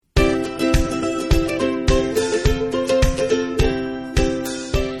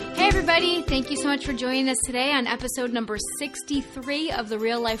much for joining us today on episode number 63 of the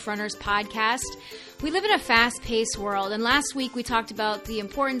Real Life Runners podcast. We live in a fast-paced world, and last week we talked about the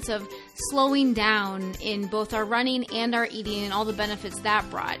importance of slowing down in both our running and our eating and all the benefits that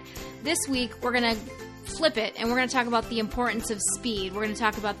brought. This week we're going to flip it, and we're going to talk about the importance of speed. We're going to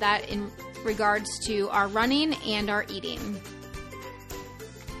talk about that in regards to our running and our eating.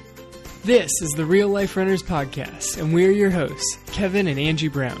 This is the Real Life Runners podcast, and we're your hosts, Kevin and Angie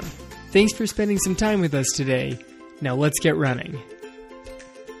Brown. Thanks for spending some time with us today. Now let's get running.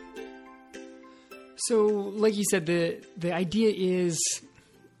 So, like you said, the idea is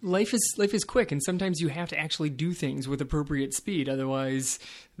life is quick, and sometimes you have to actually do things with appropriate speed. Otherwise,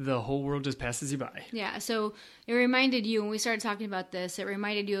 the whole world just passes you by. Yeah, so it reminded you, when we started talking about this, it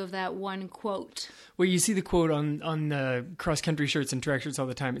reminded you of that one quote. Well, you see the quote on the cross-country shirts and track shirts all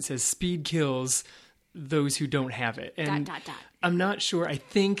the time. It says, "Speed kills those who don't have it." And I'm not sure. I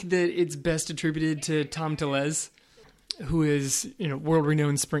think that it's best attributed to Tom Tellez, who is,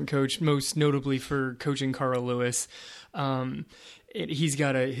 world-renowned sprint coach, most notably for coaching Carl Lewis. He's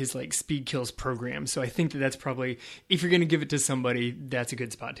got his Speed Kills program. So I think that's probably, if you're going to give it to somebody, that's a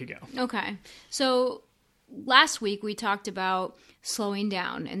good spot to go. Okay. So last week we talked about slowing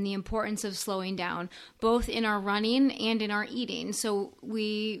down and the importance of slowing down, both in our running and in our eating. So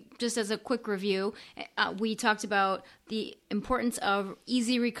we, just as a quick review, we talked about the importance of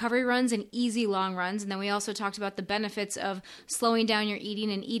easy recovery runs and easy long runs. And then we also talked about the benefits of slowing down your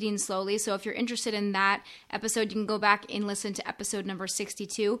eating and eating slowly. So if you're interested in that episode, you can go back and listen to episode number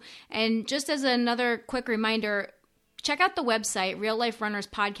 62. And just as another quick reminder, check out the website,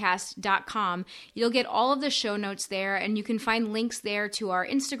 realliferunnerspodcast.com. You'll get all of the show notes there, and you can find links there to our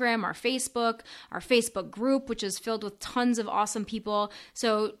Instagram, our Facebook group, which is filled with tons of awesome people.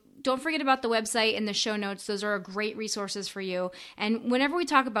 So don't forget about the website and the show notes. Those are great resources for you. And whenever we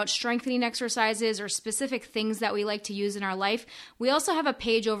talk about strengthening exercises or specific things that we like to use in our life, we also have a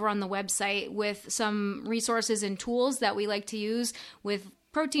page over on the website with some resources and tools that we like to use with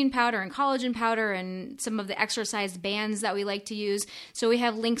protein powder and collagen powder and some of the exercise bands that we like to use. So we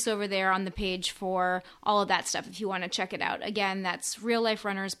have links over there on the page for all of that stuff if you want to check it out. Again, that's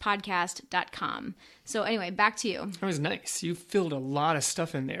realliferunnerspodcast.com. So anyway, back to you. That was nice. You filled a lot of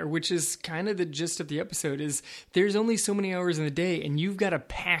stuff in there, which is kind of the gist of the episode is there's only so many hours in the day, and you've got to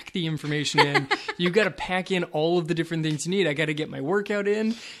pack the information in. You've got to pack in all of the different things you need. I got to get my workout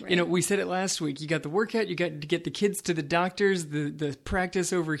in. Right. We said it last week. You got the workout. You got to get the kids to the doctors, the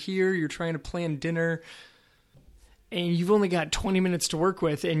practice over here. You're trying to plan dinner. And you've only got 20 minutes to work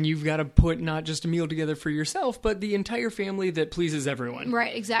with, and you've got to put not just a meal together for yourself, but the entire family that pleases everyone.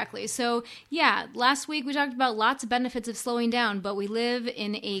 Right, exactly. So, yeah, last week we talked about lots of benefits of slowing down, but we live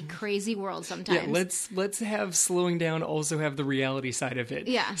in a crazy world sometimes. Yeah, let's have slowing down also have the reality side of it.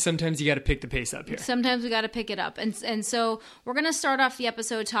 Yeah. Sometimes you got to pick the pace up here. Sometimes we got to pick it up. And so we're going to start off the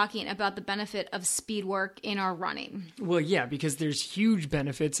episode talking about the benefit of speed work in our running. Well, yeah, because there's huge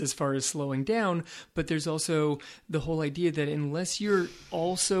benefits as far as slowing down, but there's also the whole idea that unless you're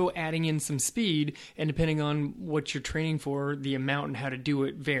also adding in some speed, and depending on what you're training for, the amount and how to do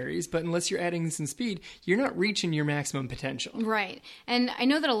it varies, but unless you're adding some speed, you're not reaching your maximum potential. Right. And I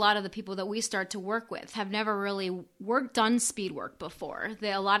know that a lot of the people that we start to work with have never really done speed work before.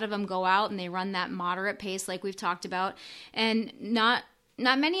 A lot of them go out and they run that moderate pace like we've talked about, and not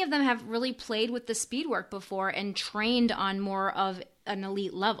many of them have really played with the speed work before and trained on more of an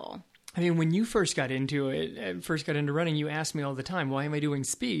elite level. I mean, when you first got into running, you asked me all the time, why am I doing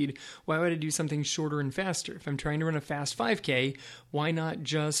speed? Why would I do something shorter and faster? If I'm trying to run a fast 5K, why not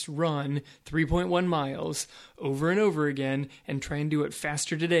just run 3.1 miles over and over again and try and do it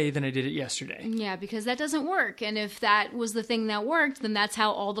faster today than I did it yesterday? Yeah, because that doesn't work. And if that was the thing that worked, then that's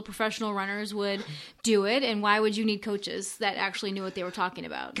how all the professional runners would do it. And why would you need coaches that actually knew what they were talking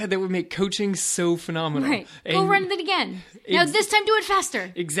about? God, that would make coaching so phenomenal. Right. Go run it again. Now this time do it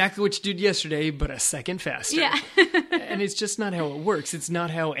faster. Exactly what you did yesterday, but a second faster. Yeah. And it's just not how it works. It's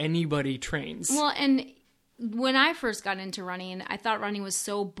not how anybody trains. Well, and when I first got into running, I thought running was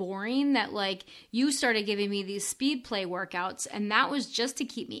so boring that you started giving me these speed play workouts, and that was just to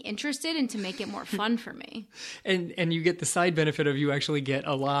keep me interested and to make it more fun for me. And you get the side benefit of you actually get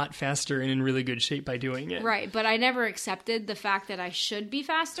a lot faster and in really good shape by doing it. Right, but I never accepted the fact that I should be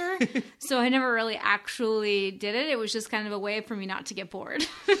faster, so I never really actually did it. It was just kind of a way for me not to get bored.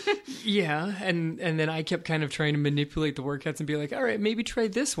 Yeah, and then I kept kind of trying to manipulate the workouts and be like, all right, maybe try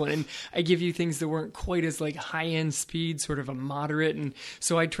this one. And I give you things that weren't quite as like high-end speed, sort of a moderate. And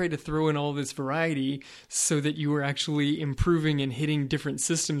so I tried to throw in all this variety so that you were actually improving and hitting different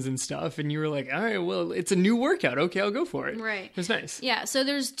systems and stuff. And you were like, all right, well, it's a new workout. Okay, I'll go for it. Right. It was nice. Yeah, so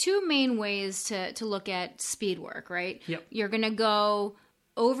there's two main ways to look at speed work, right? Yep. You're going to go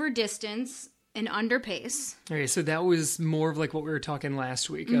over distance and under pace. Okay, so that was more of like what we were talking last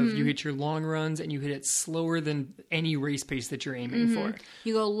week of you hit your long runs and you hit it slower than any race pace that you're aiming for.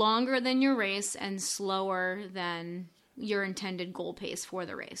 You go longer than your race and slower than your intended goal pace for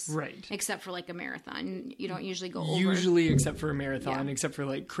the race. Right. Except for like a marathon. You don't usually go over. Usually, except for a marathon, Yeah. except for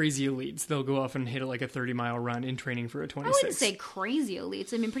like crazy elites, they'll go off and hit like a 30-mile run in training for a 26. I wouldn't say crazy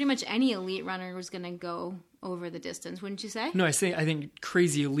elites. I mean, pretty much any elite runner was going to go over the distance, wouldn't you say? No, I think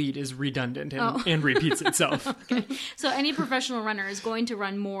crazy elite is redundant and repeats itself. So any professional runner is going to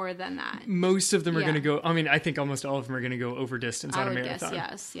run more than that. Most of them are Yeah. going to go, I mean, I think almost all of them are going to go over distance on I a would marathon. guess,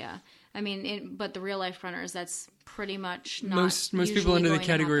 yes, yeah. I mean, but the real life runners, that's pretty much not Most people usually under the going to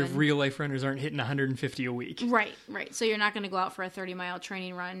category of happen. real life runners aren't hitting 150 a week. Right. So you're not going to go out for a 30-mile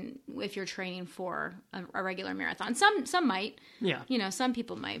training run if you're training for a regular marathon. Some might. Yeah. You know, some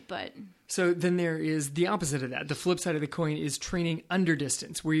people might, but So then there is the opposite of that. The flip side of the coin is training under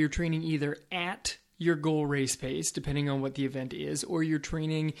distance, where you're training either at your goal race pace, depending on what the event is, or you're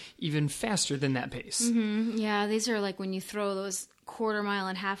training even faster than that pace. yeah, these are like when you throw those quarter mile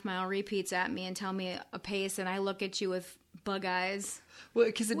and half mile repeats at me and tell me a pace, and I look at you with bug eyes. Well,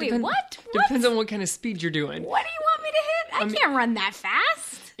 because it Wait, what? depends on what kind of speed you're doing. What do you want me to hit? I can't run that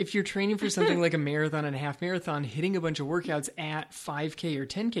fast. If you're training for something like a marathon and a half marathon, hitting a bunch of workouts at 5K or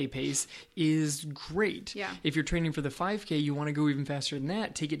 10K pace is great. Yeah. If you're training for the 5K, you want to go even faster than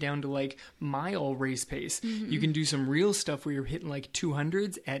that, take it down to like mile race pace. You can do some real stuff where you're hitting like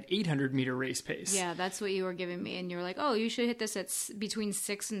 200s at 800 meter race pace. Yeah, that's what you were giving me, and you were like, "Oh, you should hit this at between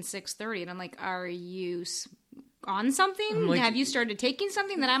 6 and 6:30," and I'm like, "Are you on something? like- Have you started taking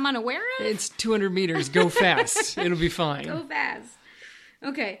something that I'm unaware of?" It's 200 meters. Go fast. It'll be fine. Go fast.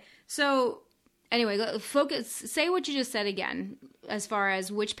 Okay, so anyway, focus. Say what you just said again, as far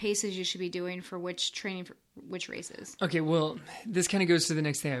as which paces you should be doing for which training for which races. Okay, well, this kind of goes to the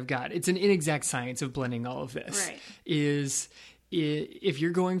next thing I've got. It's an inexact science of blending all of this. Right. If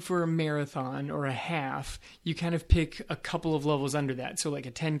you're going for a marathon or a half, you kind of pick a couple of levels under that. So like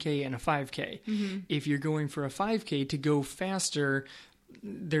a 10K and a 5K. If you're going for a 5K to go faster,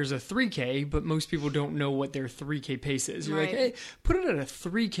 there's a 3K, but most people don't know what their 3K pace is. You're like, Right. hey, put it at a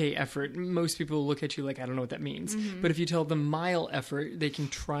 3K effort. Most people look at you like, I don't know what that means. But if you tell them mile effort, they can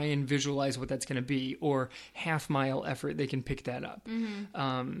try and visualize what that's going to be. Or half mile effort, they can pick that up.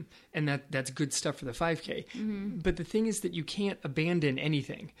 And that's good stuff for the 5K. But the thing is that you can't abandon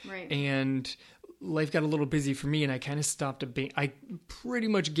anything. Right. And life got a little busy for me, and I kind of stopped. I pretty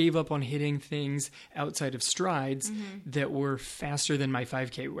much gave up on hitting things outside of strides that were faster than my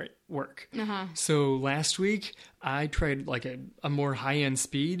 5K work. So last week, I tried like a more high-end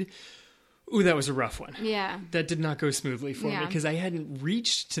speed. Ooh, that was a rough one. Yeah. That did not go smoothly for me Yeah. because I hadn't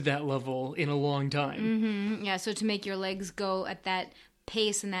reached to that level in a long time. Yeah, so to make your legs go at that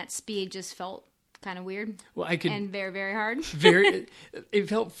pace and that speed just felt kind of weird Well, I could and very, very hard. it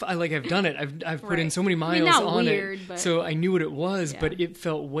felt like I've done it. I've put in Right. so many I miles mean, not on weird, it, but- so I knew what it was. Yeah. But it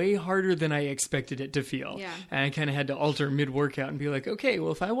felt way harder than I expected it to feel. Yeah. And I kind of had to alter mid workout and be like, okay,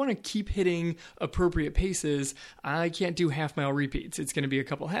 well, if I want to keep hitting appropriate paces, I can't do half mile repeats. It's going to be a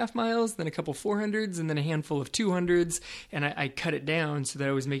couple half miles, then a couple 400s, and then a handful of 200s. And I cut it down so that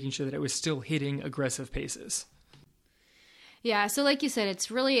I was making sure that I was still hitting aggressive paces. Yeah, so like you said,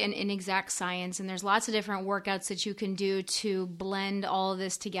 it's really an inexact science, and there's lots of different workouts that you can do to blend all of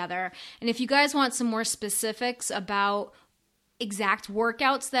this together. And if you guys want some more specifics about exact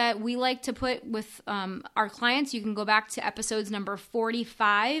workouts that we like to put with our clients, you can go back to episodes number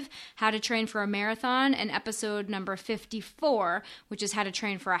 45, How to Train for a Marathon, and episode number 54, which is How to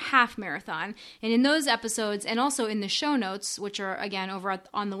Train for a Half Marathon. And in those episodes, and also in the show notes, which are, again, over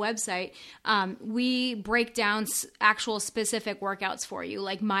on the website, we break down actual specific workouts for you,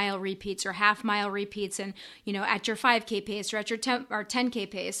 like mile repeats or half mile repeats, and, you know, at your 5K pace or at your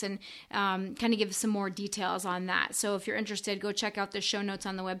 10K pace, and kind of give some more details on that. So if you're interested, go check out the show notes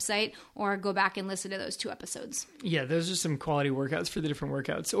on the website or go back and listen to those 2 episodes. Yeah, those are some quality workouts for the different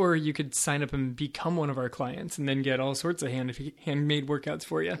workouts. Or you could sign up and become one of our clients and then get all sorts of handmade workouts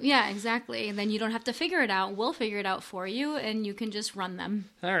for you. Yeah, exactly. And then you don't have to figure it out. We'll figure it out for you, and you can just run them.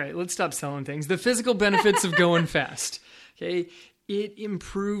 All right, let's stop selling things. The physical benefits of going fast. Okay, It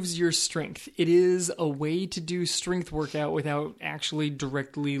improves your strength. It is a way to do strength workout without actually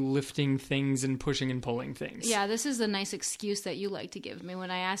directly lifting things and pushing and pulling things. Yeah, this is a nice excuse that you like to give me when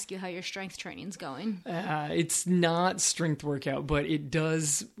I ask you how your strength training's going. It's not strength workout, but it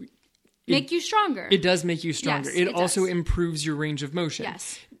does Make you stronger. It does make you stronger. Yes, it also does. improves your range of motion.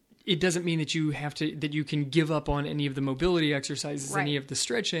 Yes. It doesn't mean that you can give up on any of the mobility exercises, Right. any of the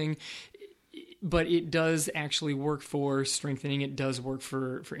stretching, but it does actually work for strengthening. It does work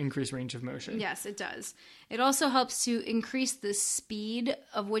for increased range of motion. Yes, it does. It also helps to increase the speed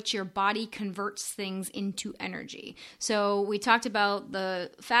of which your body converts things into energy. So we talked about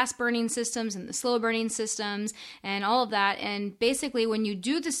the fast burning systems and the slow burning systems and all of that. And basically when you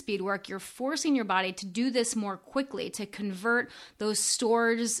do the speed work, you're forcing your body to do this more quickly, to convert those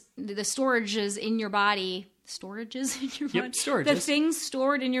the storages in your body. Storages in your body? Storages. The things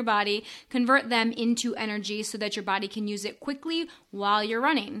stored in your body, convert them into energy so that your body can use it quickly while you're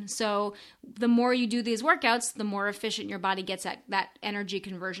running. So the more you do these workouts, the more efficient your body gets at that energy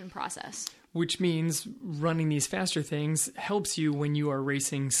conversion process. Which means running these faster things helps you when you are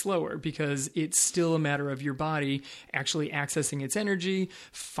racing slower, because it's still a matter of your body actually accessing its energy,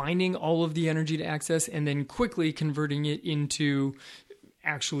 finding all of the energy to access, and then quickly converting it into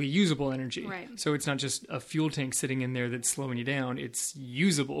actually usable energy. Right. So it's not just a fuel tank sitting in there that's slowing you down, it's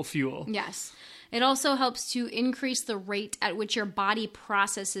usable fuel. Yes. It also helps to increase the rate at which your body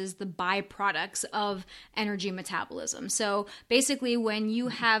processes the byproducts of energy metabolism. So basically when you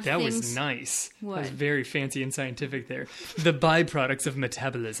have That things... was nice. What? That was very fancy and scientific there. The byproducts of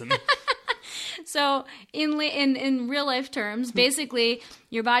metabolism. So in real life terms, basically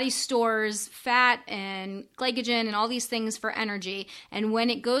your body stores fat and glycogen and all these things for energy. And when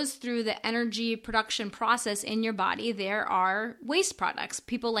it goes through the energy production process in your body, there are waste products.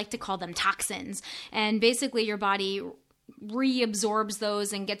 People like to call them toxins. And basically your body reabsorbs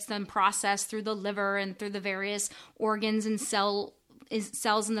those and gets them processed through the liver and through the various organs and cells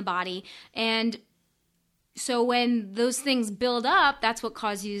in the body. And so when those things build up, that's what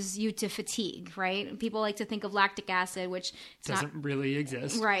causes you to fatigue, right? People like to think of lactic acid, which Doesn't really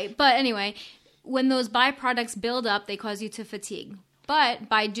exist. right. But anyway, when those byproducts build up, they cause you to fatigue. But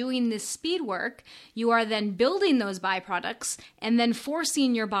by doing this speed work, you are then building those byproducts and then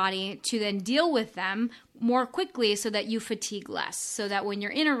forcing your body to then deal with them more quickly so that you fatigue less. So that when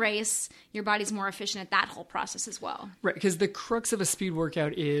you're in a race, your body's more efficient at that whole process as well. Right, because the crux of a speed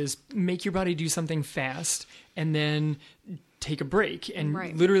workout is make your body do something fast and then take a break and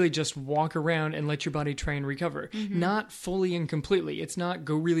Right. literally just walk around and let your body try and recover. Not fully and completely. It's not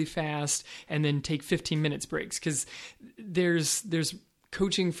go really fast and then take 15 minutes breaks, because there's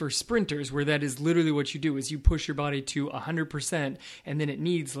coaching for sprinters where that is literally what you do is you push your body to 100% and then it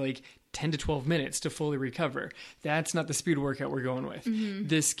needs like 10 to 12 minutes to fully recover. That's not the speed workout we're going with.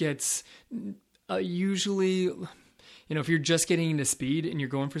 This gets usually, if you're just getting into speed and you're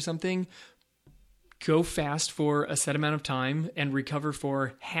going for something, go fast for a set amount of time and recover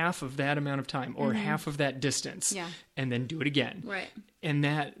for half of that amount of time or half of that distance. Yeah. And then do it again. Right. And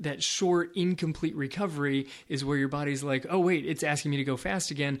that short, incomplete recovery is where your body's like, oh, wait, it's asking me to go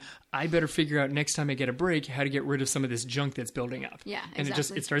fast again. I better figure out next time I get a break how to get rid of some of this junk that's building up. Yeah, And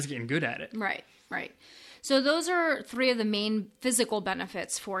exactly. it starts getting good at it. Right, right. So those are three of the main physical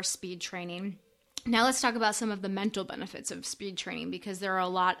benefits for speed training. Now let's talk about some of the mental benefits of speed training, because there are a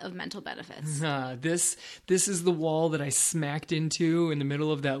lot of mental benefits. This is the wall that I smacked into in the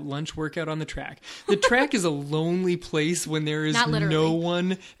middle of that lunch workout on the track. The track is a lonely place when there is Not literally. no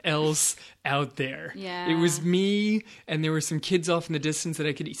one else out there. Yeah. It was me, and there were some kids off in the distance that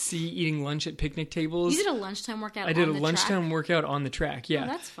I could see eating lunch at picnic tables. You did a lunchtime workout I did on a the lunchtime track? workout on the track, yeah. Oh,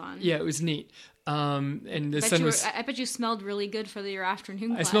 that's fun. Yeah, it was neat. And the sun was... I bet you smelled really good for your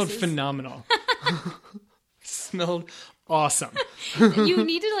afternoon I classes. smelled phenomenal. Smelled awesome. You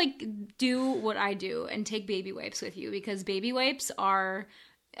need to do what I do and take baby wipes with you, because baby wipes are,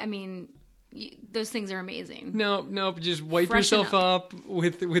 those things are amazing. No, just wipe Freshen yourself up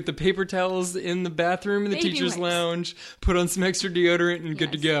with the paper towels in the bathroom in the Baby teacher's wipes. lounge, put on some extra deodorant, and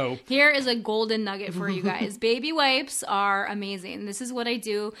good to Yes. go. Here is a golden nugget for you guys. Baby wipes are amazing. This is what I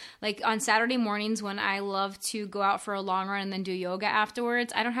do. Like on Saturday mornings when I love to go out for a long run and then do yoga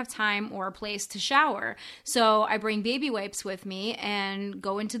afterwards, I don't have time or a place to shower. So I bring baby wipes with me and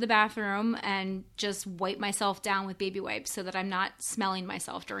go into the bathroom and just wipe myself down with baby wipes so that I'm not smelling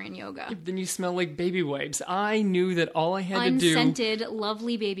myself during yoga. Then me smell like baby wipes. I knew that all I had to do... Unscented,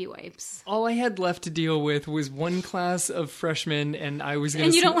 lovely baby wipes. All I had left to deal with was one class of freshmen, and I was going to...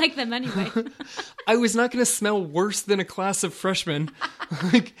 And you don't like them anyway. I was not going to smell worse than a class of freshmen.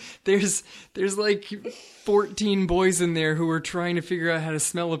 Like, there's like 14 boys in there who are trying to figure out how to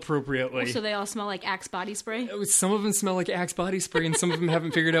smell appropriately. So they all smell like Axe body spray? Some of them smell like Axe body spray, and some of them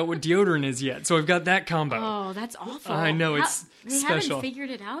haven't figured out what deodorant is yet. So I've got that combo. Oh, that's awful. I know, it's they special. haven't figured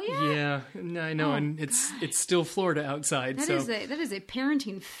it out yet? Yeah, I know, and it's still Florida outside. That is a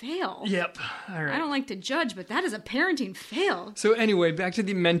parenting fail. Yep. All right. I don't like to judge, but that is a parenting fail. So anyway, back to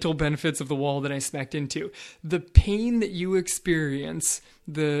the mental benefits of the wall that I smacked into. The pain that you experience,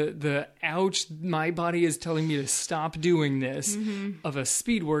 the ouch, my body is telling me to stop doing this, of a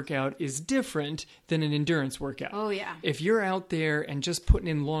speed workout is different than an endurance workout. Oh, yeah. If you're out there and just putting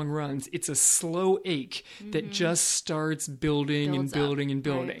in long runs, it's a slow ache that just starts building Builds and building up. and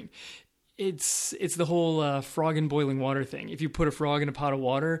building. Right. It's the whole frog in boiling water thing. If you put a frog in a pot of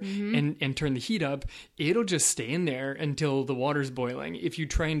water and turn the heat up, it'll just stay in there until the water's boiling. If you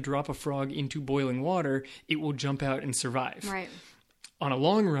try and drop a frog into boiling water, it will jump out and survive. Right. On a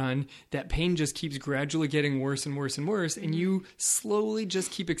long run, that pain just keeps gradually getting worse and worse and worse, and you slowly just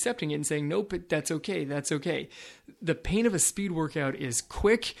keep accepting it and saying, nope, that's okay, that's okay. The pain of a speed workout is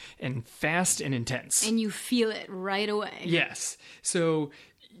quick and fast and intense. And you feel it right away. Yes. So...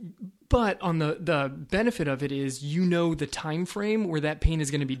 But on the benefit of it is, you know, the time frame where that pain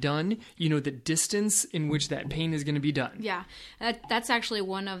is going to be done. You know the distance in which that pain is going to be done. Yeah, that's actually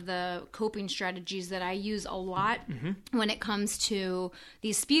one of the coping strategies that I use a lot when it comes to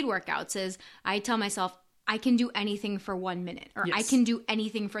these speed workouts is I tell myself, I can do anything for 1 minute, or Yes. I can do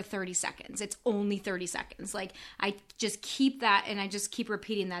anything for 30 seconds. It's only 30 seconds. Like, I just keep that, and I just keep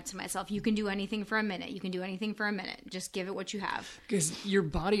repeating that to myself. You can do anything for a minute. You can do anything for a minute. Just give it what you have. Because your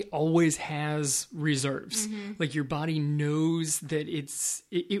body always has reserves. Like, your body knows that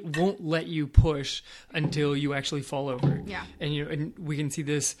it won't let you push until you actually fall over. Yeah. And and we can see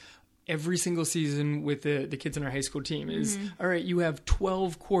this every single season with the kids on our high school team is, all right, you have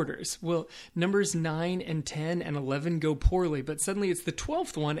 12 quarters. Well, numbers 9 and 10 and 11 go poorly, but suddenly it's the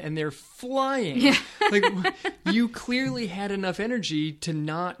 12th one and they're flying. Yeah. Like, you clearly had enough energy to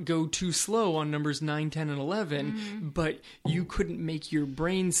not go too slow on numbers 9, 10, and 11, but you couldn't make your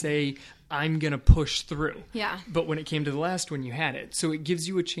brain say, I'm going to push through. Yeah. But when it came to the last one, you had it. So it gives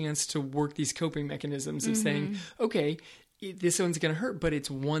you a chance to work these coping mechanisms of saying, okay, this one's going to hurt, but it's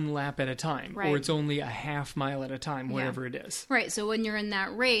one lap at a time, Right. or it's only a half mile at a time, whatever it is. Right. So when you're in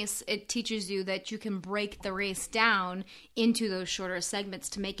that race, it teaches you that you can break the race down into those shorter segments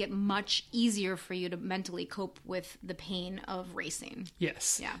to make it much easier for you to mentally cope with the pain of racing.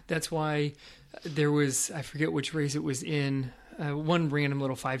 Yes. Yeah. That's why there was, I forget which race it was in, one random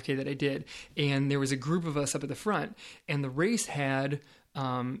little 5K that I did, and there was a group of us up at the front, and the race had...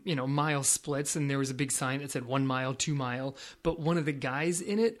 mile splits, and there was a big sign that said 1 mile, 2 mile. But one of the guys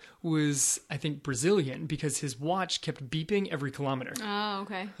in it was, I think, Brazilian, because his watch kept beeping every kilometer. Oh,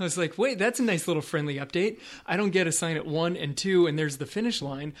 okay. I was like, wait, that's a nice little friendly update. I don't get a sign at 1 and 2, and there's the finish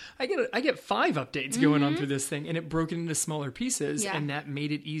line. I get 5 updates going on through this thing, and it broke it into smaller pieces, Yeah. and that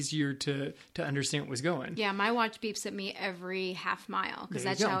made it easier to understand what was going. Yeah, my watch beeps at me every half mile because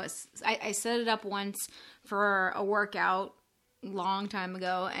There you that's go. how it's. I set it up once for a workout long time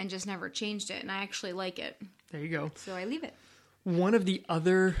ago and just never changed it, and I actually like it, There you go. so I leave it. One of the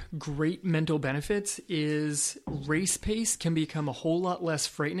other great mental benefits is race pace can become a whole lot less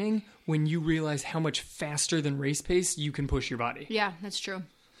frightening when you realize how much faster than race pace you can push your body. Yeah, that's true.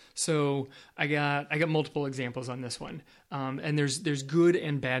 So I got multiple examples on this one, and there's good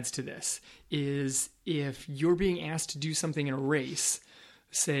and bads to this. Is if you're being asked to do something in a race,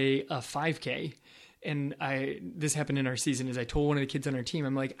 say a 5K, and this happened in our season, is I told one of the kids on our team,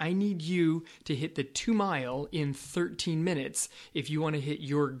 I'm like, I need you to hit the 2 mile in 13 minutes if you want to hit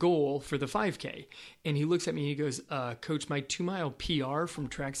your goal for the 5K. And he looks at me and he goes, Coach, my 2 mile PR from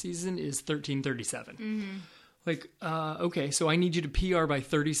track season is 13:37. Like, okay, so I need you to PR by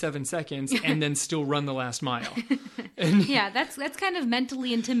 37 seconds and then still run the last mile. And Yeah, that's kind of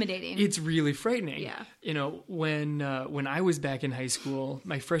mentally intimidating. it's really frightening. Yeah. You know, when I was back in high school,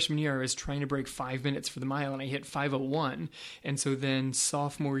 my freshman year, I was trying to break 5 minutes for the mile, and I hit 5:01. And so then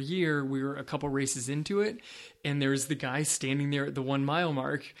sophomore year, we were a couple races into it, and there's the guy standing there at the 1 mile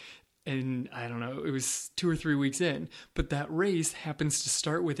mark. And I don't know, it was 2 or 3 weeks in, but that race happens to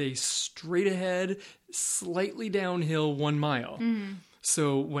start with a straight ahead, slightly downhill 1 mile.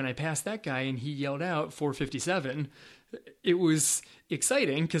 So when I passed that guy and he yelled out 4:57, it was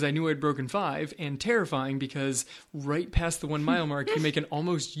exciting because I knew I'd broken 5, and terrifying because right past the 1 mile mark, you make an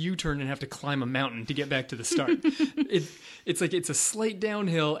almost U-turn and have to climb a mountain to get back to the start. It's like it's a slight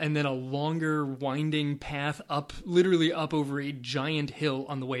downhill and then a longer winding path up, literally up over a giant hill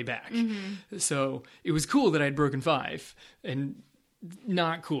on the way back. So it was cool that I'd broken 5, and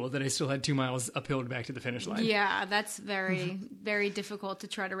not cool that I still had 2 miles uphill back to the finish line. Yeah, that's very, very difficult to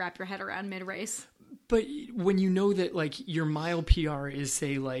try to wrap your head around mid-race. But when you know that like your mile PR is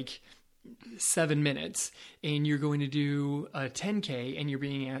say like 7 minutes and you're going to do a 10K and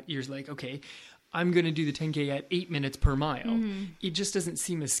you're like, okay, I'm going to do the 10K at 8 minutes per mile. It just doesn't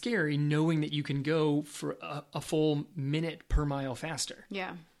seem as scary knowing that you can go for a full minute per mile faster.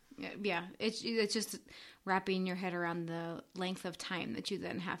 Yeah. It's just wrapping your head around the length of time that you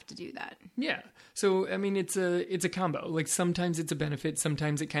then have to do that. Yeah. So, I mean, it's a combo. Like sometimes it's a benefit.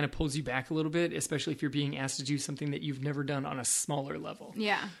 Sometimes it kind of pulls you back a little bit, especially if you're being asked to do something that you've never done on a smaller level.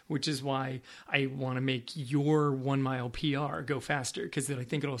 Yeah. Which is why I want to make your 1 mile PR go faster, because then I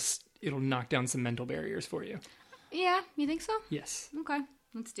think it'll knock down some mental barriers for you. Yeah. You think so? Yes. Okay.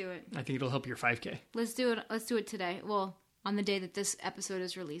 Let's do it. I think it'll help your 5K. Let's do it. Let's do it today. Well, on the day that this episode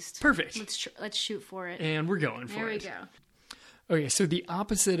is released. Perfect. Let's shoot for it. And we're going for it. There we go. Okay, so the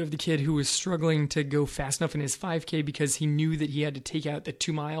opposite of the kid who was struggling to go fast enough in his 5K because he knew that he had to take out the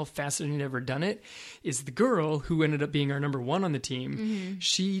 2 mile faster than he'd ever done it is the girl who ended up being our number 1 on the team.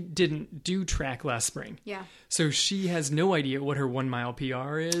 She didn't do track last spring. Yeah. So she has no idea what her 1 mile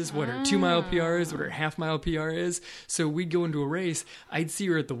PR is, what her 2 mile PR is, what her half mile PR is. So we'd go into a race. I'd see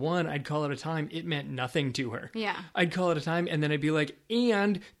her at the 1. I'd call it a time. It meant nothing to her. Yeah. I'd call it a time, and then I'd be like,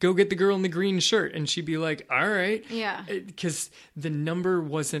 and go get the girl in the green shirt. And she'd be like, all right. Yeah. Because the number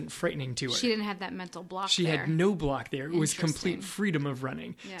wasn't frightening to her. She didn't have that mental block She there. had no block there. It was complete freedom of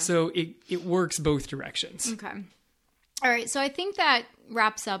running. Yeah. So it works both directions. Okay. All right. So I think that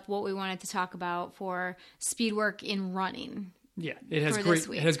wraps up what we wanted to talk about for speed work in running. Yeah, it has for great this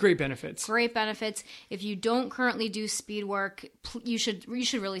week. it has great benefits. Great benefits. If you don't currently do speed work, you should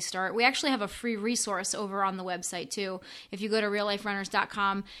really start. We actually have a free resource over on the website too. If you go to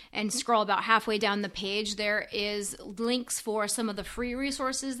realliferunners.com and scroll about halfway down the page, there is links for some of the free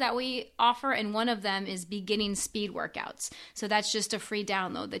resources that we offer, and one of them is beginning speed workouts. So that's just a free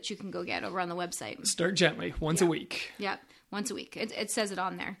download that you can go get over on the website. Start gently, once a week. Yep. Once a week. It says it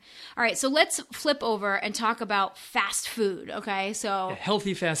on there. All right, so let's flip over and talk about fast food, okay? So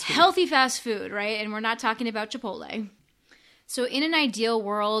Healthy fast food. Healthy fast food, right? And we're not talking about Chipotle. So in an ideal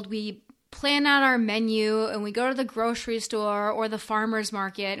world, we plan out our menu and we go to the grocery store or the farmer's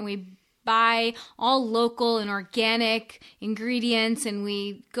market and we buy all local and organic ingredients and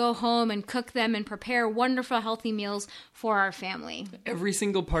we go home and cook them and prepare wonderful healthy meals for our family. Every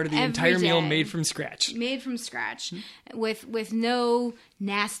single part of the Every entire meal day. made from scratch. Made from scratch with no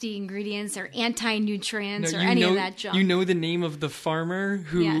nasty ingredients or anti-nutrients or any of that junk. You know the name of the farmer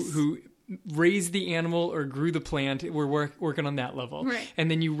who Yes. who raised the animal or grew the plant. We're working on that level. Right.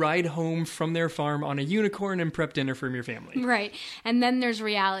 And then you ride home from their farm on a unicorn and prep dinner for your family. Right. And then there's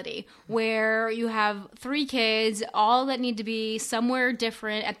reality where you have 3 kids, all that need to be somewhere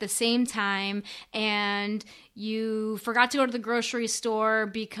different at the same time, and you forgot to go to the grocery store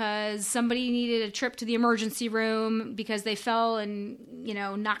because somebody needed a trip to the emergency room because they fell and,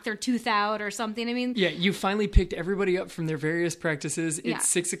 knocked their tooth out or something. I mean, Yeah, you finally picked everybody up from their various practices. It's Yeah.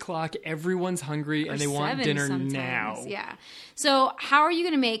 6 o'clock. Everyone's hungry and they want 7 dinner sometimes. now. Yeah. So how are you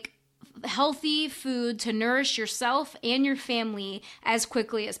going to make healthy food to nourish yourself and your family as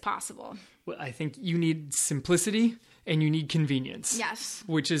quickly as possible? Well, I think you need simplicity and you need convenience. Yes.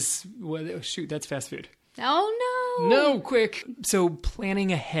 Which is, that's fast food. Oh, no. No, quick. So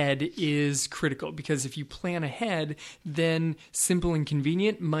planning ahead is critical because if you plan ahead, then simple and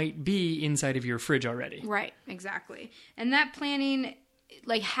convenient might be inside of your fridge already. Right, exactly. And that planning,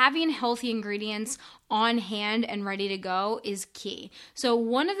 like having healthy ingredients on hand and ready to go is key. So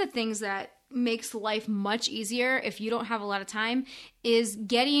one of the things that makes life much easier if you don't have a lot of time is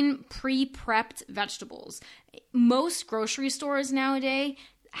getting pre-prepped vegetables. Most grocery stores nowadays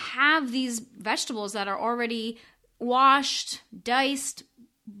have these vegetables that are already washed, diced,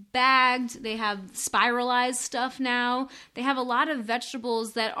 bagged. They have spiralized stuff now. They have a lot of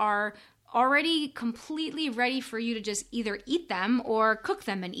vegetables that are already completely ready for you to just either eat them or cook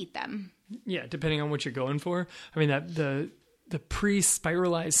them and eat them. Yeah, depending on what you're going for. I mean, the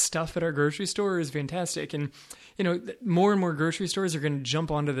pre-spiralized stuff at our grocery store is fantastic. And more and more grocery stores are going to jump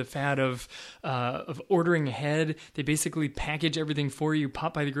onto the fad of ordering ahead. They basically package everything for you,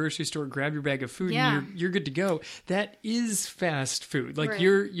 pop by the grocery store, grab your bag of food, and you're good to go. That is fast food. Like, right.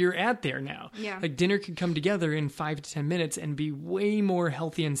 you're at there now. Yeah. Like, dinner could come together in 5 to 10 minutes and be way more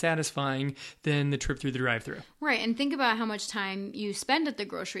healthy and satisfying than the trip through the drive-thru. Right, and think about how much time you spend at the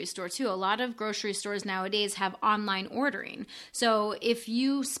grocery store, too. A lot of grocery stores nowadays have online ordering. So if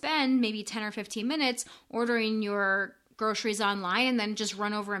you spend maybe 10 or 15 minutes ordering your groceries online and then just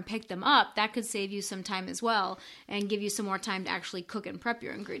run over and pick them up, that could save you some time as well and give you some more time to actually cook and prep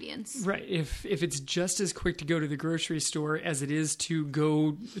your ingredients. Right. If it's just as quick to go to the grocery store as it is to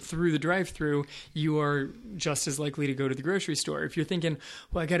go through the drive-thru, you are just as likely to go to the grocery store. If you're thinking,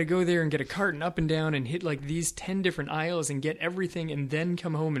 well, I got to go there and get a carton up and down and hit like these 10 different aisles and get everything and then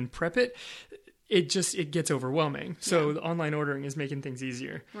come home and prep it, it gets overwhelming. So the online ordering is making things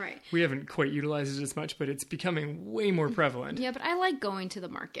easier. Right. We haven't quite utilized it as much, but it's becoming way more prevalent. Yeah, but I like going to the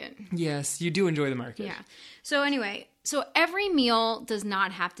market. Yes, you do enjoy the market. Yeah. So anyway, every meal does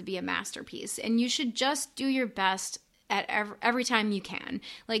not have to be a masterpiece, and you should just do your best at every time you can.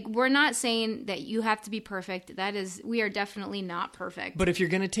 Like, we're not saying that you have to be perfect. We are definitely not perfect. But if you're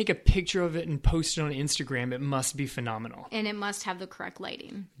going to take a picture of it and post it on Instagram, it must be phenomenal. And it must have the correct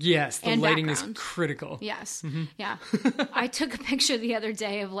lighting. Yes, the and lighting background. is critical. Yes. Mm-hmm. Yeah. I took a picture the other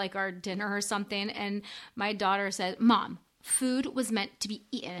day of like our dinner or something, and my daughter said, "Mom, food was meant to be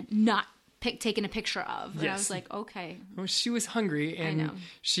eaten, not taken a picture of." And I was like, okay. Well, she was hungry, and I know.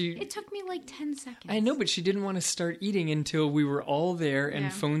 It took me like 10 seconds. I know, but she didn't want to start eating until we were all there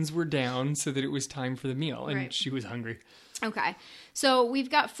and phones were down so that it was time for the meal, and she was hungry. Okay. So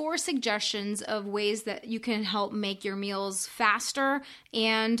we've got 4 suggestions of ways that you can help make your meals faster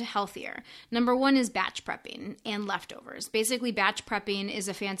and healthier. Number 1 is batch prepping and leftovers. Basically, batch prepping is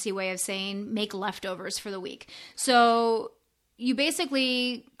a fancy way of saying make leftovers for the week. So you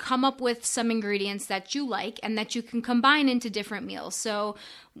basically come up with some ingredients that you like and that you can combine into different meals. So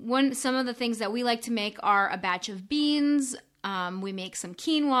some of the things that we like to make are a batch of beans. We make some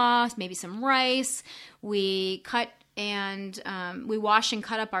quinoa, maybe some rice. We cut and we wash and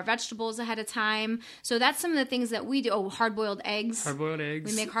cut up our vegetables ahead of time. So that's some of the things that we do. Oh, hard-boiled eggs. Hard-boiled eggs.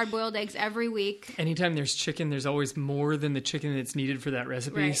 We make hard-boiled eggs every week. Anytime there's chicken, there's always more than the chicken that's needed for that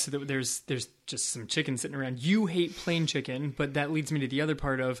recipe. Right. So that there's just some chicken sitting around. You hate plain chicken, but that leads me to the other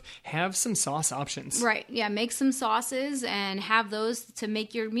part of have some sauce options. Right. Yeah. Make some sauces and have those to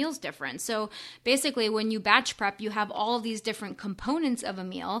make your meals different. So basically, when you batch prep, you have all of these different components of a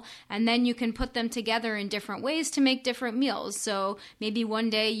meal, and then you can put them together in different ways to make different meals. So maybe one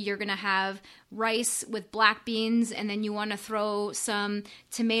day you're going to have rice with black beans, and then you want to throw some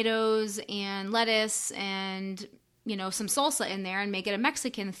tomatoes and lettuce and some salsa in there and make it a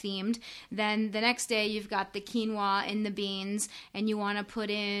Mexican themed. Then the next day you've got the quinoa and the beans, and you want to put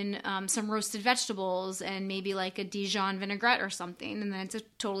in some roasted vegetables and maybe like a Dijon vinaigrette or something, and then it's a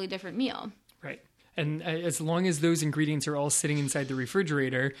totally different meal. Right. And as long as those ingredients are all sitting inside the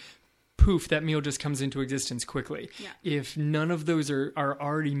refrigerator, poof, that meal just comes into existence quickly. Yeah. If none of those are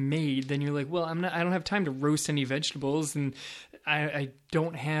already made, then you're like, well, I don't have time to roast any vegetables, and I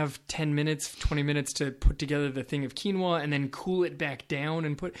don't have 10 minutes, 20 minutes to put together the thing of quinoa and then cool it back down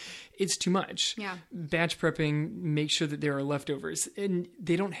and it's too much. Yeah. Batch prepping, make sure that there are leftovers, and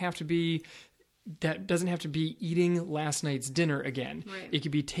they don't have to be. That doesn't have to be eating last night's dinner again. Right. It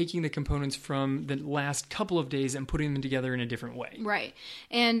could be taking the components from the last couple of days and putting them together in a different way. Right.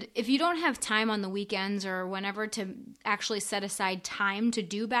 And if you don't have time on the weekends or whenever to actually set aside time to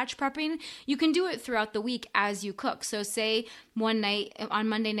do batch prepping, you can do it throughout the week as you cook. So say one night, on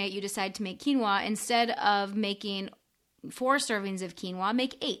Monday night, you decide to make quinoa. Instead of making 4 servings of quinoa,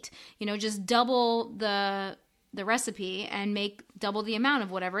 make 8. Just double the recipe and make double the amount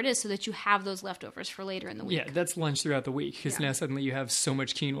of whatever it is so that you have those leftovers for later in the week. Yeah, that's lunch throughout the week because now suddenly you have so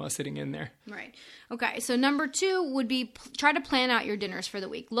much quinoa sitting in there. Right. Okay, so number 2 would be try to plan out your dinners for the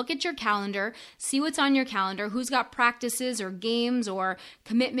week. Look at your calendar, see what's on your calendar, who's got practices or games or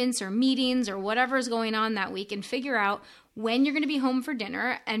commitments or meetings or whatever is going on that week, and figure out when you're going to be home for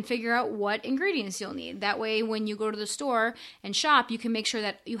dinner and figure out what ingredients you'll need. That way, when you go to the store and shop, you can make sure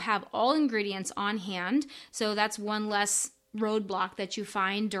that you have all ingredients on hand. So that's one less roadblock that you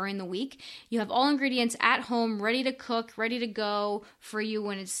find during the week. You have all ingredients at home, ready to cook, ready to go for you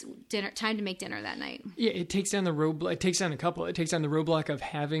when it's time to make dinner that night. Yeah, it takes down the roadblock. It takes down a couple. It takes down the roadblock of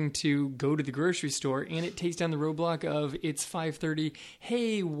having to go to the grocery store, and it takes down the roadblock of it's 5:30.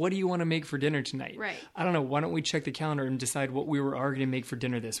 Hey, what do you want to make for dinner tonight? Right. I don't know. Why don't we check the calendar and decide what we were already going to make for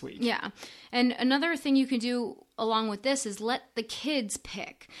dinner this week? Yeah. And another thing you can do along with this is let the kids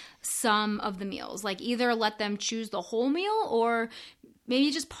pick some of the meals. Like either let them choose the whole meal or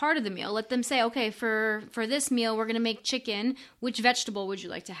maybe just part of the meal. Let them say, okay, for this meal, we're going to make chicken. Which vegetable would you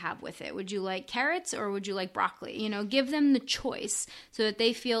like to have with it? Would you like carrots or would you like broccoli? Give them the choice so that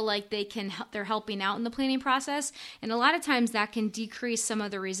they feel like they're helping out in the planning process. And a lot of times that can decrease some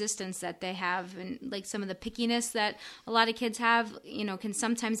of the resistance that they have, and like some of the pickiness that a lot of kids have, can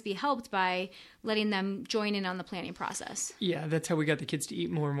sometimes be helped by letting them join in on the planning process. Yeah, that's how we got the kids to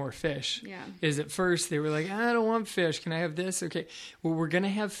eat more and more fish. Yeah. Is at first they were like, I don't want fish. Can I have this? Okay. Well, we're going to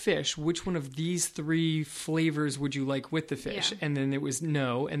have fish. Which one of these 3 flavors would you like with the fish? Yeah. And then it was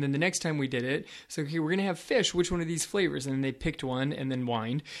no. And then the next time we did it, so okay, we're going to have fish. Which one of these flavors? And then they picked one and then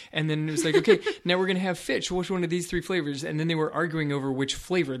whined. And then it was like, okay, now we're going to have fish. Which one of these 3 flavors? And then they were arguing over which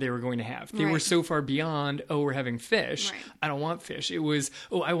flavor they were going to have. They were so far beyond, we're having fish. Right. I don't want fish. It was,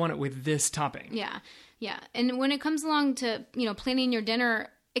 I want it with this topping. Yeah. Yeah. And when it comes along to, planning your dinner,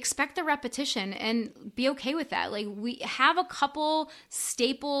 expect the repetition and be okay with that. Like, we have a couple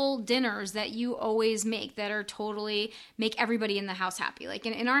staple dinners that you always make that are totally make everybody in the house happy. Like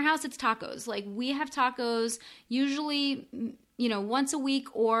in our house, it's tacos. Like, we have tacos usually, once a week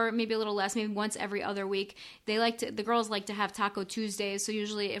or maybe a little less, maybe once every other week. The girls like to have Taco Tuesdays. So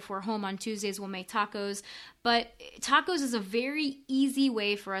usually if we're home on Tuesdays, we'll make tacos. But tacos is a very easy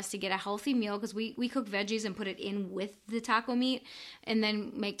way for us to get a healthy meal because we cook veggies and put it in with the taco meat and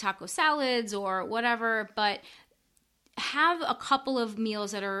then make taco salads or whatever. But have a couple of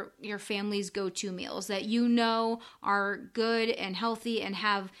meals that are your family's go-to meals that are good and healthy and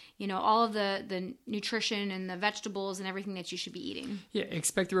have, all of the nutrition and the vegetables and everything that you should be eating. Yeah,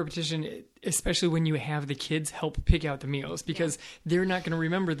 expect the repetition, especially when you have the kids help pick out the meals because they're not going to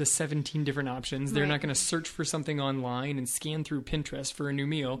remember the 17 different options. They're not going to search for something online and scan through Pinterest for a new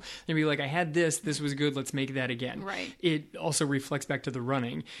meal. They'll be like, I had this was good, let's make that again. Right. It also reflects back to the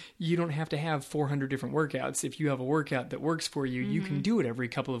running. You don't have to have 400 different workouts. If you have a workout that works for you, you can do it every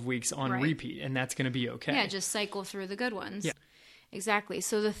couple of weeks on repeat, and that's going to be okay. Yeah, just cycle through the good ones. Yeah. Exactly.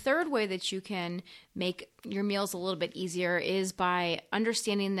 So the third way that you can make your meals a little bit easier is by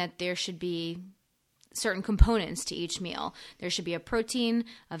understanding that there should be certain components to each meal. There should be a protein,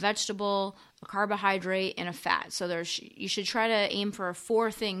 a vegetable, a carbohydrate, and a fat. So you should try to aim for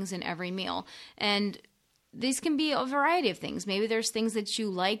 4 things in every meal. And these can be a variety of things. Maybe there's things that you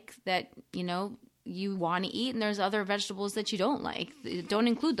like that, you want to eat, and there's other vegetables that you don't like. Don't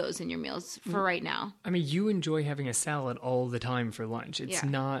include those in your meals for right now. I mean, you enjoy having a salad all the time for lunch. It's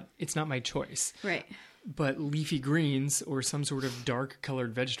not my choice. Right. But leafy greens or some sort of dark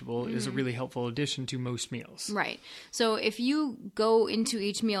colored vegetable is a really helpful addition to most meals. Right. So if you go into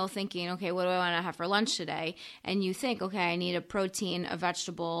each meal thinking, okay, what do I want to have for lunch today? And you think, okay, I need a protein, a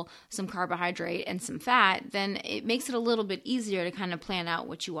vegetable, some carbohydrate, and some fat, then it makes it a little bit easier to kind of plan out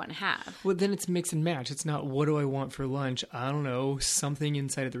what you want to have. Well, then it's mix and match. It's not, what do I want for lunch? I don't know, something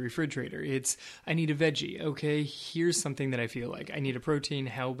inside of the refrigerator. It's, I need a veggie. Okay, here's something that I feel like. I need a protein.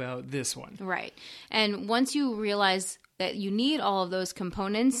 How about this one? Right. And once you realize that you need all of those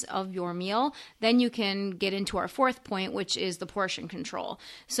components of your meal, then you can get into our 4th point, which is the portion control.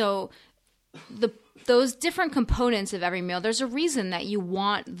 So those different components of every meal, there's a reason that you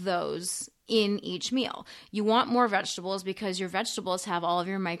want those in each meal. You want more vegetables because your vegetables have all of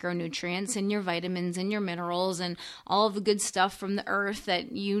your micronutrients and your vitamins and your minerals and all of the good stuff from the earth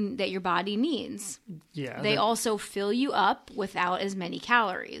that your body needs. Yeah. They also fill you up without as many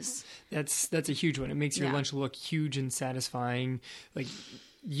calories. That's a huge one. It makes your lunch look huge and satisfying. Like,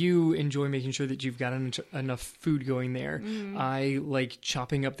 you enjoy making sure that you've got enough food going there. Mm-hmm. I like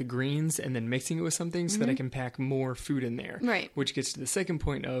chopping up the greens and then mixing it with something so that I can pack more food in there. Right. Which gets to the second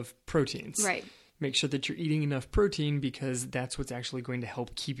point of proteins. Right. Make sure that you're eating enough protein because that's what's actually going to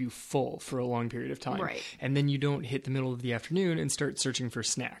help keep you full for a long period of time. Right. And then you don't hit the middle of the afternoon and start searching for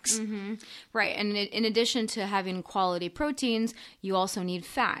snacks. Mm-hmm. Right. And in addition to having quality proteins, you also need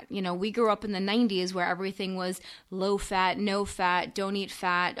fat. We grew up in the 90s where everything was low fat, no fat, don't eat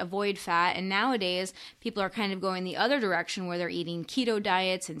fat, avoid fat. And nowadays, people are kind of going the other direction where they're eating keto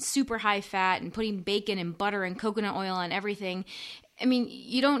diets and super high fat and putting bacon and butter and coconut oil on everything. I mean,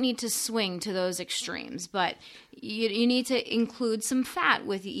 you don't need to swing to those extremes, but you need to include some fat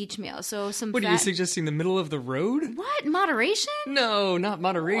with each meal. So some What fat. Are you suggesting, the middle of the road? What? Moderation? No, not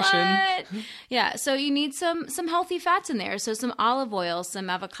moderation. What? Yeah, so you need some healthy fats in there. So some olive oil,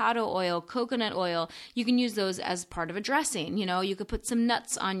 some avocado oil, coconut oil. You can use those as part of a dressing. You could put some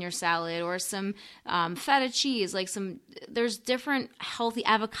nuts on your salad or some feta cheese. There's different healthy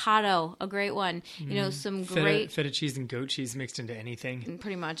avocado, a great one. Some great feta cheese and goat cheese mixed into anything anything.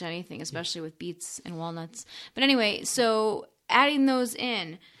 Pretty much anything, especially with beets and walnuts. But anyway, so adding those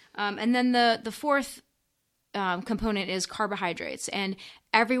in. And then the fourth component is carbohydrates, and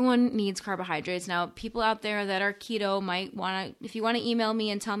everyone needs carbohydrates. Now, people out there that are keto might want to, if you want to email me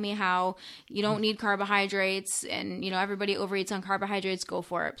and tell me how you don't need carbohydrates and, everybody overeats on carbohydrates, go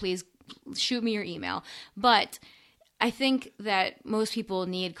for it. Please shoot me your email. But I think that most people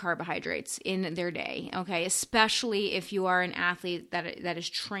need carbohydrates in their day, okay? Especially if you are an athlete that is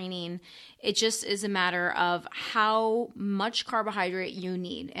training. It just is a matter of how much carbohydrate you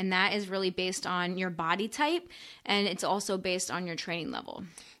need. And that is really based on your body type, and it's also based on your training level.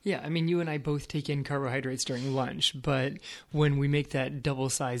 Yeah, I mean, you and I both take in carbohydrates during lunch, but when we make that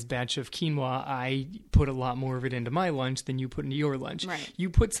double-sized batch of quinoa, I put a lot more of it into my lunch than you put into your lunch. Right. You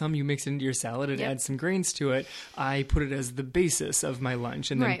put some, you mix it into your salad, it adds some grains to it. I put it as the basis of my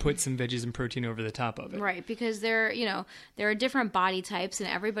lunch and then put some veggies and protein over the top of it. Right, because there are different body types, and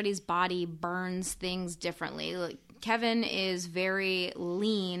everybody's body burns things differently. Like, Kevin is very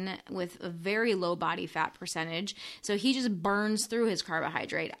lean with a very low body fat percentage, so he just burns through his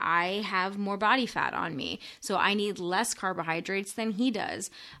carbohydrate. I have more body fat on me, so I need less carbohydrates than he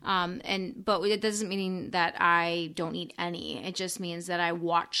does. But it doesn't mean that I don't eat any. It just means that I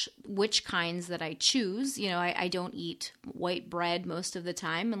watch which kinds that I choose. I don't eat white bread most of the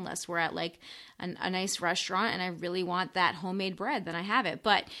time unless we're at like a nice restaurant and I really want that homemade bread, then I have it.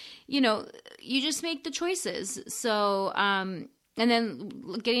 But, you just make the choices. So, and then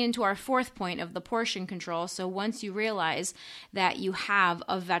getting into our fourth point of the portion control. So once you realize that you have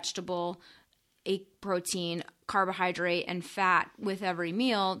a vegetable, a protein, carbohydrate, and fat with every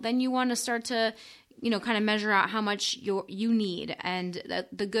meal, then you want to start to kind of measure out how much you need. And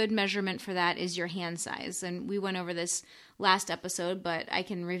the good measurement for that is your hand size. And we went over this last episode, but I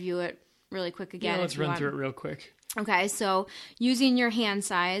can review it really quick again. Yeah, let's run through it real quick. Okay, so using your hand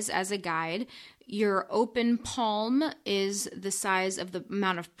size as a guide, your open palm is the size of the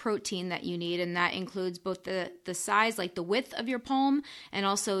amount of protein that you need, and that includes both the size, like the width of your palm, and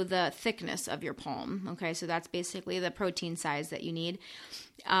also the thickness of your palm. Okay, so that's basically the protein size that you need.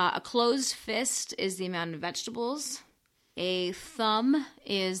 A closed fist is the amount of vegetables. A thumb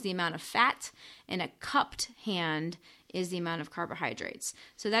is the amount of fat, and a cupped hand is the amount of carbohydrates.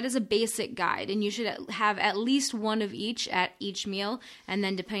 So that is a basic guide, and you should have at least one of each at each meal, and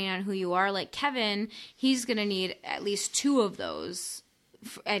then depending on who you are, like Kevin, he's going to need at least two of those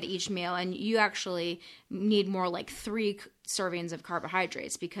at each meal, and you actually need more like 3 servings of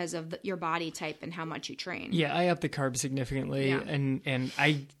carbohydrates because of your body type and how much you train. Yeah, I up the carbs significantly, and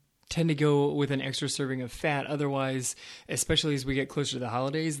I tend to go with an extra serving of fat. Otherwise, especially as we get closer to the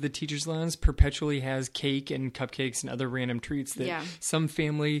holidays, the Teacher's Lounge perpetually has cake and cupcakes and other random treats that some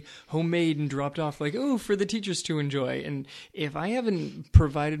family homemade and dropped off like, for the teachers to enjoy. And if I haven't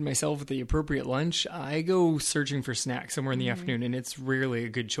provided myself with the appropriate lunch, I go searching for snacks somewhere in the afternoon, and it's rarely a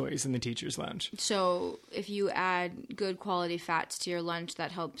good choice in the Teacher's Lounge. So if you add good quality fats to your lunch,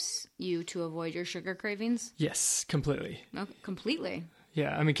 that helps you to avoid your sugar cravings? Yes, completely. Oh, completely.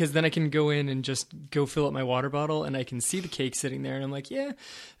 Yeah, I mean, because then I can go in and just go fill up my water bottle, and I can see the cake sitting there, and I'm like, yeah,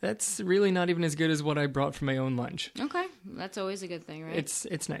 that's really not even as good as what I brought for my own lunch. Okay, that's always a good thing, right?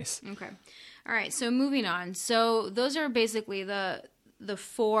 It's nice. Okay, all right. So moving on. So those are basically the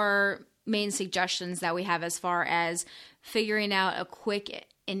 4 main suggestions that we have as far as figuring out a quick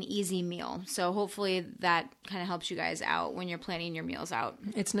and easy meal. So hopefully that kind of helps you guys out when you're planning your meals out.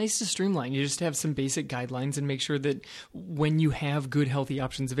 It's nice to streamline. You just have some basic guidelines and make sure that when you have good, healthy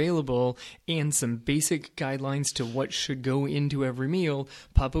options available and some basic guidelines to what should go into every meal,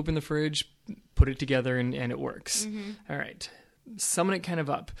 pop open the fridge, put it together, and it works. All right. Summing it kind of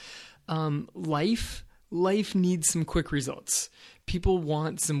up. Life needs some quick results. People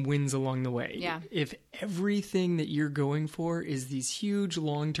want some wins along the way. Yeah. If everything that you're going for is these huge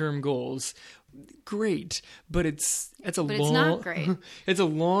long-term goals, great, but it's not great. It's a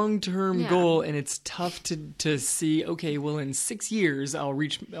long-term goal, and it's tough to see. Okay, well, in 6 years, I'll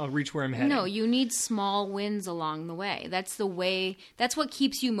reach where I'm heading. No, you need small wins along the way. That's what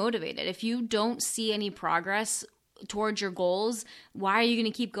keeps you motivated. If you don't see any progress towards your goals, why are you going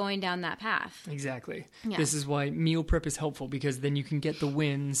to keep going down that path? Exactly. Yeah. This is why meal prep is helpful, because then you can get the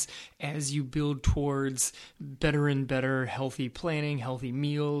wins as you build towards better and better healthy planning, healthy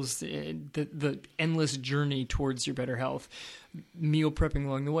meals, the endless journey towards your better health. Meal prepping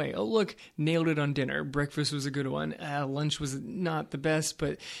along the way. Oh, look, nailed it on dinner. Breakfast was a good one. Lunch was not the best,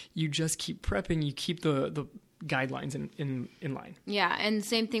 but you just keep prepping. You keep the guidelines in line. Yeah, and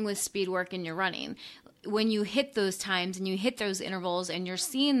same thing with speed work in your running. When you hit those times and you hit those intervals and you're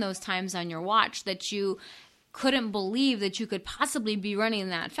seeing those times on your watch that you couldn't believe that you could possibly be running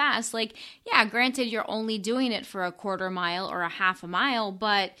that fast. Like, yeah, granted, you're only doing it for a quarter mile or a half a mile,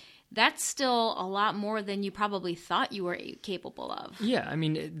 but that's still a lot more than you probably thought you were capable of. Yeah, I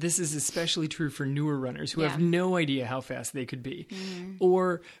mean, this is especially true for newer runners who have no idea how fast they could be.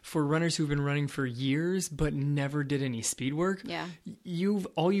 Or for runners who've been running for years but never did any speed work. Yeah.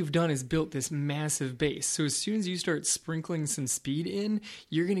 All you've done is built this massive base. So as soon as you start sprinkling some speed in,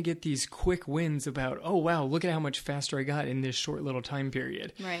 you're going to get these quick wins about, oh, wow, look at how much faster I got in this short little time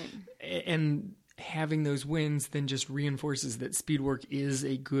period. Right. And having those wins then just reinforces that speed work is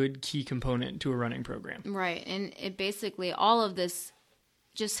a good key component to a running program. Right. And it basically, all of this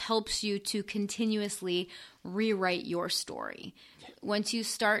just helps you to continuously rewrite your story. Once you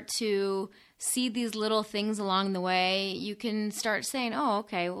start to see these little things along the way, you can start saying, oh,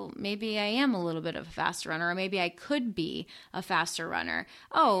 okay, well, maybe I am a little bit of a faster runner, or maybe I could be a faster runner.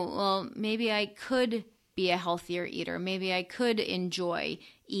 Oh, well, maybe I could be a healthier eater. Maybe I could enjoy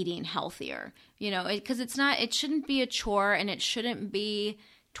eating healthier, because it shouldn't be a chore and it shouldn't be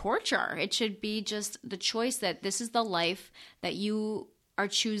torture. It should be just the choice that this is the life that you are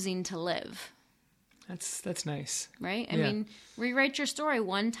choosing to live. That's nice. Right? I mean, rewrite your story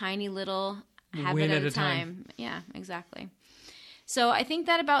one tiny little habit at a time. Yeah, exactly. So I think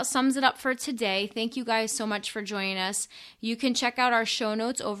that about sums it up for today. Thank you guys so much for joining us. You can check out our show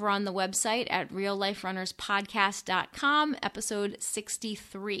notes over on the website at realliferunnerspodcast.com, episode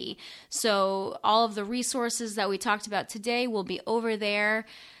 63. So all of the resources that we talked about today will be over there.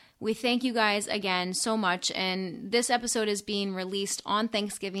 We thank you guys again so much, and this episode is being released on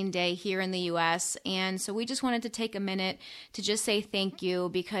Thanksgiving Day here in the U.S., and so we just wanted to take a minute to just say thank you,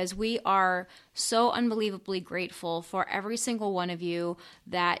 because we are so unbelievably grateful for every single one of you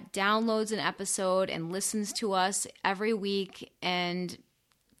that downloads an episode and listens to us every week and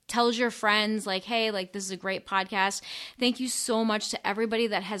tells your friends, like, hey, like, this is a great podcast. Thank you so much to everybody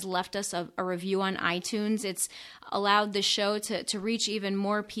that has left us a review on iTunes. It's allowed the show to reach even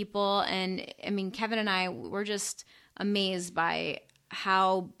more people. And I mean, Kevin and I, we're just amazed by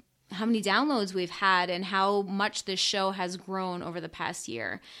how many downloads we've had and how much this show has grown over the past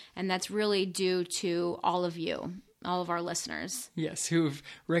year. And that's really due to all of you, all of our listeners. Yes, who've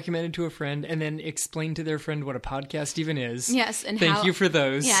recommended to a friend and then explained to their friend what a podcast even is. Yes, and thank you for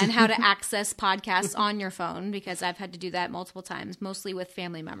those. Yeah, and how to access podcasts on your phone, because I've had to do that multiple times, mostly with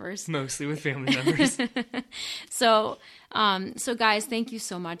family members. So guys, thank you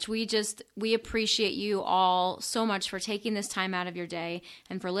so much. We appreciate you all so much for taking this time out of your day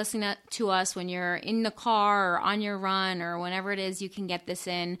and for listening to us when you're in the car or on your run or whenever it is you can get this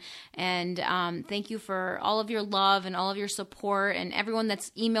in. And thank you for all of your love and all of your support, and everyone that's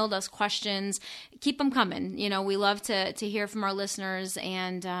emailed us questions. Keep them coming. We love to hear from our listeners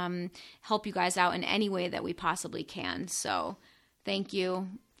and help you guys out in any way that we possibly can. So thank you.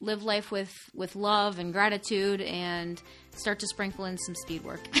 Live life with love and gratitude, and start to sprinkle in some speed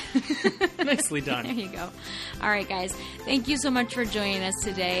work. Nicely done. There you go. All right, guys. Thank you so much for joining us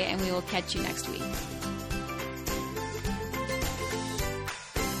today, and we will catch you next week.